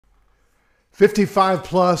55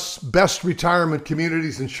 plus best retirement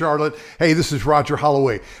communities in Charlotte. Hey, this is Roger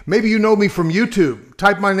Holloway. Maybe you know me from YouTube.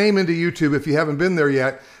 Type my name into YouTube if you haven't been there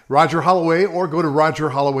yet, Roger Holloway, or go to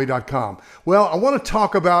rogerholloway.com. Well, I want to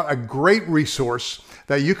talk about a great resource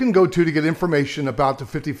that you can go to get information about the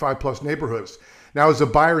 55 plus neighborhoods. Now, as a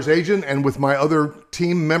buyer's agent and with my other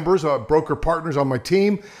team members, broker partners on my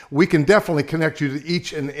team, we can definitely connect you to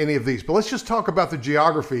each and any of these. But let's just talk about the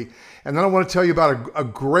geography. And then I want to tell you about a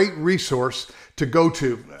great resource to go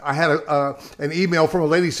to. I had an email from a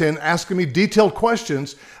lady saying, asking me detailed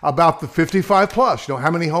questions about the 55 plus. You know,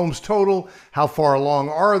 how many homes total? How far along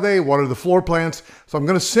are they? What are the floor plans? So I'm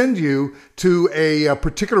going to send you to a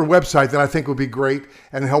particular website that I think would be great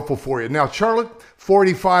and helpful for you. Now, Charlotte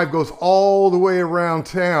 485 goes all the way around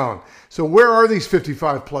town. So where are these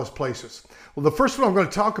 55 plus places? Well, the first one I'm going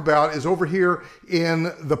to talk about is over here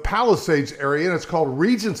in the Palisades area, and it's called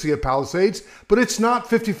Regency at Palisades, but it's not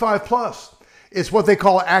 55 plus. It's what they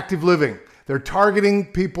call active living. They're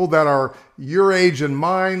targeting people that are your age and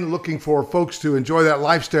mine, looking for folks to enjoy that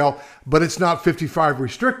lifestyle, but it's not 55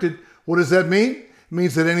 restricted. What does that mean? It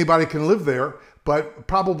means that anybody can live there, but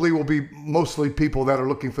probably will be mostly people that are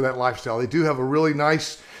looking for that lifestyle. They do have a really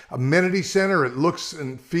nice amenity center. It looks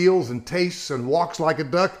and feels and tastes and walks like a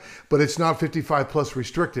duck, but it's not 55 plus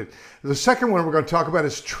restricted. The second one we're going to talk about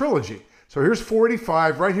is Trilogy. So here's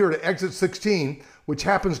 485 right here at exit 16, which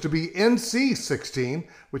happens to be NC 16,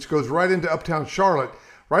 which goes right into uptown Charlotte.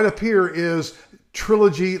 Right up here is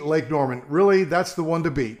Trilogy Lake Norman. Really, that's the one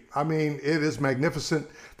to beat. I mean, it is magnificent.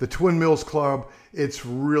 The Twin Mills Club, it's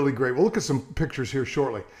really great. We'll look at some pictures here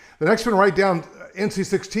shortly. The next one right down NC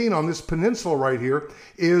 16 on this peninsula right here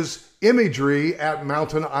is Imagery at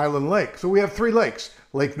Mountain Island Lake. So we have three lakes,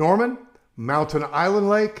 Lake Norman, Mountain Island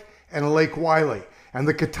Lake, and Lake Wiley. And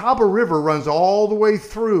the Catawba River runs all the way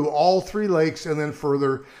through all three lakes and then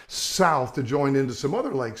further south to join into some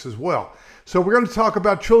other lakes as well. So we're going to talk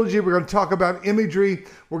about Trilogy, we're going to talk about Imagery,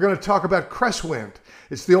 we're going to talk about Crestwind.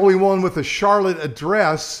 It's the only one with a Charlotte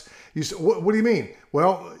address. You say, what do you mean?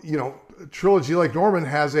 Well, you know, Trilogy Lake Norman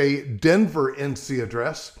has a Denver NC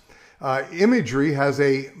address. Imagery has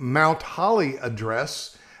a Mount Holly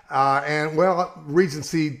address. And well,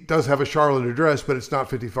 Regency does have a Charlotte address, but it's not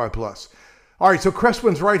 55 plus. All right, so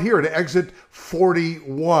Crestwind's right here at exit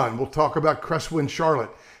 41. We'll talk about Crestwind,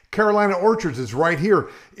 Charlotte. Carolina Orchards is right here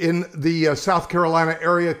in the South Carolina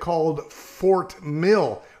area called Fort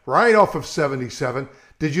Mill, right off of 77.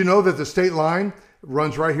 Did you know that the state line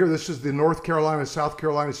runs right here? This is the North Carolina, South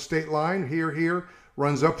Carolina state line. Here,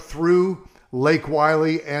 runs up through Lake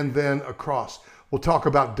Wiley and then across. We'll talk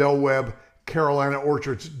about Del Webb, Carolina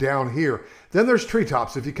Orchards down here. Then there's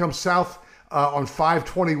Treetops. If you come south on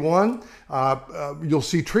 521, you'll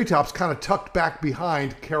see Treetops kind of tucked back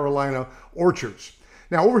behind Carolina Orchards.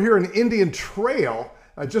 Now over here in Indian Trail,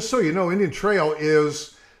 just so you know, Indian Trail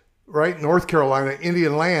is right North Carolina.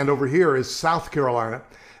 Indian Land over here is South Carolina.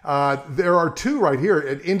 There are two right here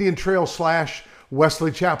at Indian Trail /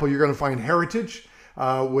 Wesley Chapel. You're going to find Heritage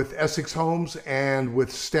with Essex Homes and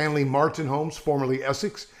with Stanley Martin Homes, formerly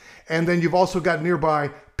Essex. And then you've also got nearby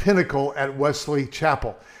Pinnacle at Wesley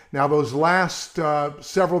Chapel. Now those last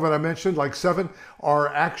several that I mentioned, like 7, are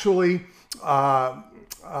actually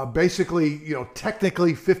basically, you know,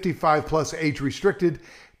 technically 55 plus age restricted.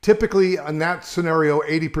 Typically in that scenario,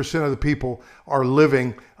 80% of the people are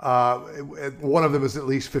living, one of them is at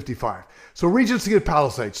least 55. So Regency at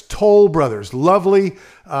Palisades, Toll Brothers, lovely.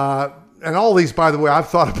 And all these, by the way, I've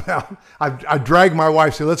thought about, I dragged my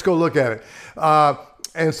wife, say, let's go look at it.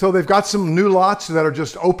 And so they've got some new lots that are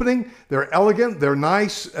just opening. They're elegant, they're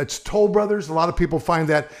nice. It's Toll Brothers. A lot of people find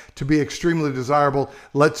that to be extremely desirable.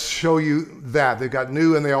 Let's show you that. They've got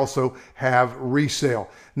new and they also have resale.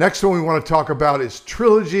 Next one we want to talk about is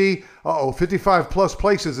Trilogy. 55 plus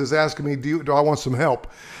places is asking me, do I want some help?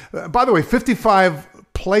 By the way,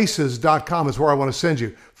 55places.com is where I want to send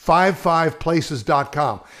you.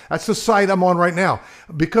 55places.com. That's the site I'm on right now.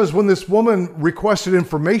 Because when this woman requested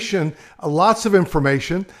information, lots of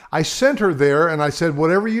information, I sent her there and I said,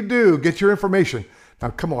 whatever you do, get your information. Now,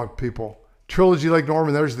 come on, people. Trilogy Lake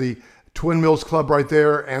Norman, there's the Twin Mills Club right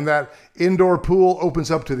there. And that indoor pool opens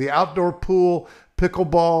up to the outdoor pool,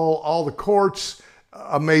 pickleball, all the courts.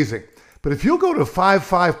 Amazing. But if you'll go to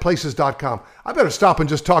 55places.com, I better stop and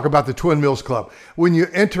just talk about the Twin Mills Club. When you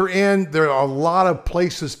enter in, there are a lot of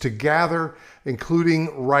places to gather,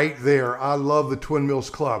 including right there. I love the Twin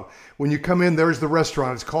Mills Club. When you come in, there's the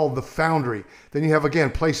restaurant. It's called The Foundry. Then you have,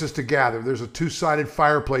 again, places to gather. There's a 2-sided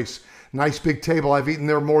fireplace, nice big table. I've eaten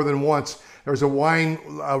there more than once. There's a wine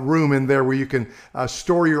room in there where you can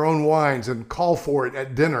store your own wines and call for it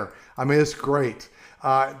at dinner. I mean, it's great.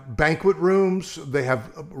 Banquet rooms, they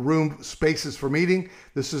have room spaces for meeting.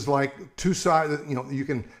 This is like two sides, you know, you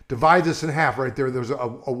can divide this in half right there. There's a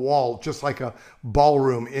wall, just like a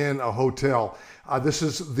ballroom in a hotel. This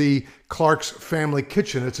is the Clark's family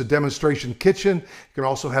kitchen. It's a demonstration kitchen. You can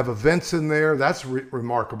also have events in there. That's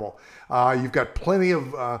remarkable. You've got plenty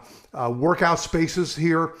of workout spaces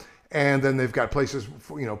here. And then they've got places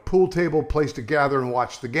for, you know, pool table, place to gather and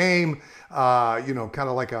watch the game, you know, kind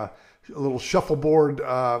of like a little shuffleboard,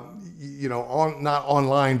 you know, not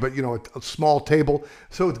online, but, you know, a small table.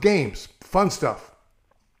 So it's games, fun stuff.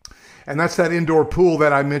 And that's that indoor pool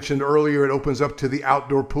that I mentioned earlier. It opens up to the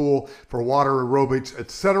outdoor pool for water aerobics,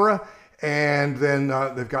 etc. And then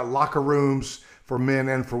they've got locker rooms for men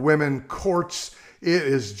and for women, courts. It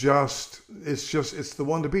is just, it's the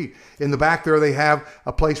one to beat. In the back there, they have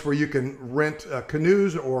a place where you can rent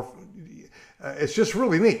canoes, or it's just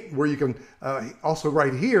really neat, where you can also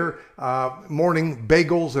right here, morning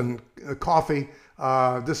bagels and coffee.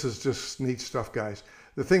 This is just neat stuff, guys.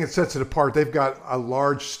 The thing that sets it apart, they've got a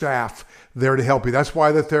large staff there to help you. That's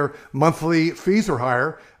why that their monthly fees are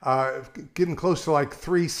higher, getting close to like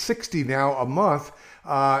 $360 now a month.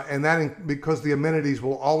 And that because the amenities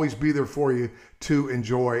will always be there for you to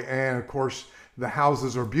enjoy. And of course, the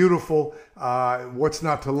houses are beautiful. What's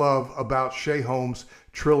not to love about Shea Homes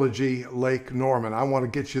Trilogy Lake Norman? I want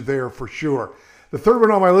to get you there for sure. The third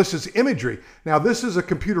one on my list is imagery. Now, this is a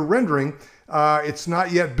computer rendering. It's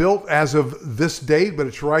not yet built as of this date, but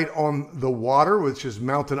it's right on the water, which is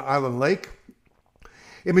Mountain Island Lake.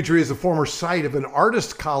 Imagery is a former site of an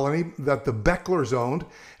artist colony that the Becklers owned.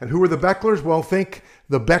 And who were the Becklers? Well, think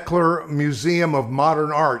the Beckler Museum of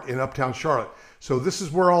Modern Art in Uptown Charlotte. So this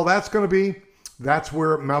is where all that's going to be. That's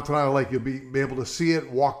where Mountain Island Lake, you'll be able to see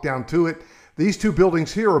it, walk down to it. These two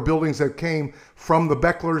buildings here are buildings that came from the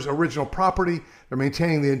Becklers' original property. They're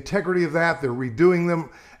maintaining the integrity of that. They're redoing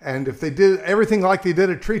them. And if they did everything like they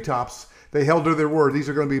did at Treetops, they held to their word. These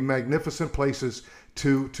are going to be magnificent places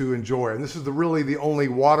to enjoy. And this is really the only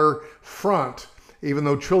waterfront, even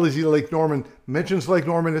though Trilogy Lake Norman mentions Lake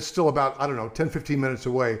Norman, it's still about, I don't know, 10, 15 minutes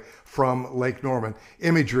away from Lake Norman.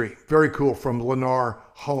 Imagery, very cool, from Lennar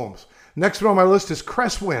Homes. Next one on my list is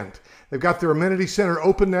Crestwind. They've got their amenity center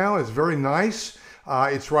open now. It's very nice.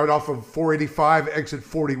 It's right off of 485, exit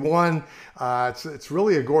 41. It's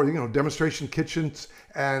really a gorgeous, you know, demonstration kitchens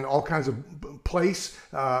and all kinds of places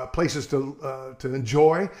to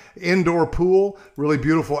enjoy. Indoor pool, really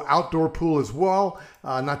beautiful outdoor pool as well.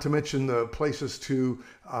 Not to mention the places to,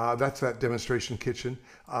 that's that demonstration kitchen,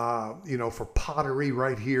 you know, for pottery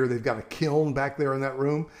right here. They've got a kiln back there in that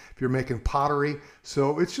room if you're making pottery.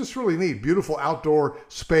 So it's just really neat. Beautiful outdoor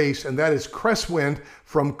space. And that is Crestwind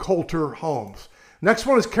from Coulter Homes. Next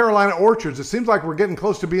one is Carolina Orchards. It seems like we're getting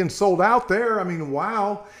close to being sold out there. I mean,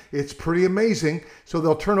 wow, it's pretty amazing. So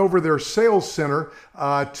they'll turn over their sales center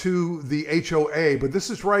to the HOA, but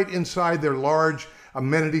this is right inside their large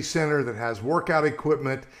amenity center that has workout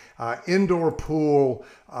equipment, indoor pool,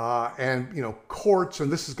 and, you know, courts.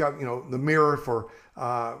 And this has got, you know, the mirror for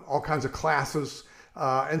all kinds of classes.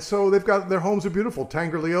 And so they've got, their homes are beautiful.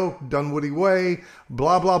 Tangerley Oak, Dunwoody Way,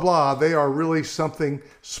 blah, blah, blah. They are really something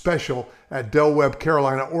special at Del Webb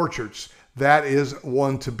Carolina Orchards. That is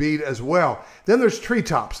one to beat as well. Then there's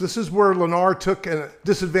Treetops. This is where Lennar took a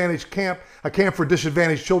disadvantaged camp, a camp for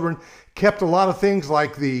disadvantaged children, kept a lot of things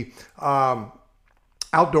like the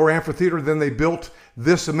outdoor amphitheater. Then they built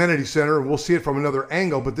this amenity center. We'll see it from another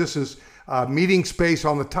angle, but this is meeting space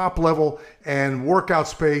on the top level and workout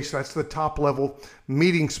space. That's the top level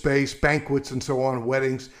meeting space, banquets and so on,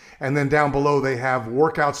 weddings. And then down below they have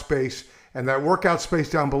workout space. And that workout space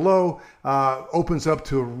down below opens up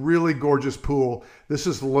to a really gorgeous pool. This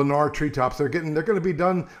is the Lennar Treetops. They're going to be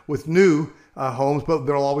done with new homes, but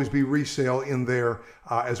there'll always be resale in there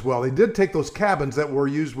as well. They did take those cabins that were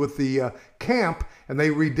used with the camp and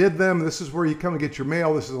they redid them. This is where you come and get your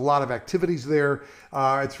mail. This is a lot of activities there.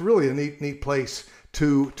 It's really a neat place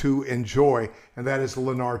to enjoy, and that is the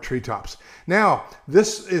Lennar Treetops. Now,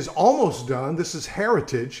 this is almost done. This is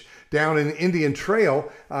Heritage down in Indian Trail.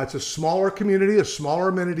 It's a smaller community, a smaller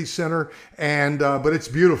amenity center, and but it's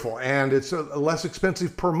beautiful, and it's less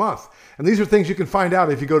expensive per month. And these are things you can find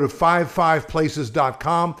out if you go to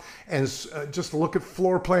 55places.com and just look at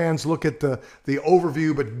floor plans, look at the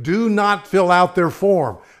overview, but do not fill out their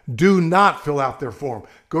form. Do not fill out their form.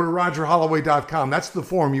 Go to rogerholloway.com. That's the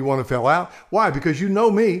form you want to fill out. Why? Because you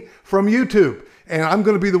know me from YouTube. And I'm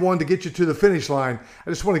going to be the one to get you to the finish line. I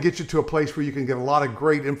just want to get you to a place where you can get a lot of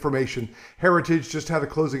great information. Heritage just had a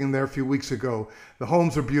closing in there a few weeks ago. The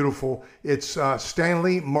homes are beautiful. It's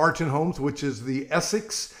Stanley Martin Homes, which is the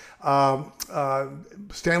Essex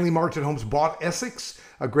Stanley Martin Homes bought Essex,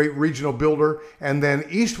 a great regional builder. And then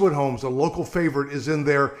Eastwood Homes, a local favorite, is in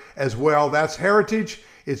there as well. That's Heritage.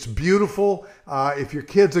 It's beautiful. If your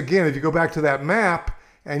kids, again, if you go back to that map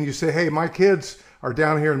and you say, hey, my kids are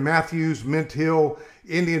down here in Matthews, Mint Hill,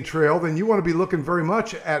 Indian Trail, then you want to be looking very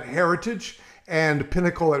much at Heritage and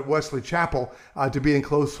Pinnacle at Wesley Chapel to be in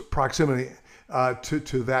close proximity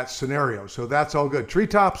to that scenario. So that's all good.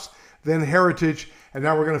 Treetops, then Heritage, and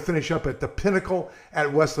now we're going to finish up at the Pinnacle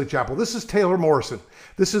at Wesley Chapel. This is Taylor Morrison.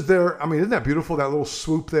 This is their, I mean, isn't that beautiful, that little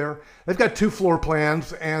swoop there? They've got 2 floor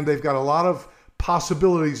plans, and they've got a lot of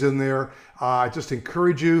possibilities in there. I just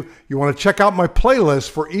encourage you, you want to check out my playlist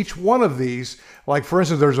for each one of these. Like, for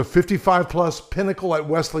instance, there's a 55 plus Pinnacle at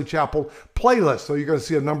Wesley Chapel playlist. So you're going to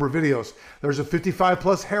see a number of videos. There's a 55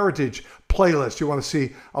 plus Heritage playlist. You want to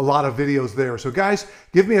see a lot of videos there. So guys,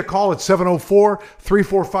 give me a call at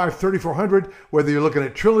 704-345-3400, whether you're looking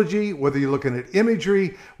at Trilogy, whether you're looking at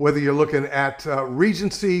Imagery, whether you're looking at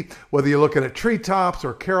Regency, whether you're looking at Treetops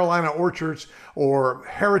or Carolina Orchards or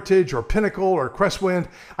Heritage or Pinnacle or Crestwind.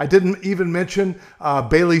 I didn't even mention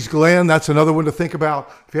Bailey's Glen. That's another one to think about.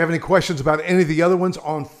 If you have any questions about any of the other ones,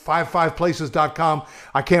 on 55places.com.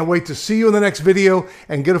 I can't wait to see you in the next video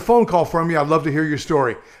and get a phone call from you. I'd love to hear your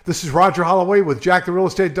story. This is Roger Holloway with Jack the Real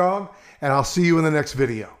Estate Dog, and I'll see you in the next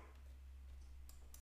video.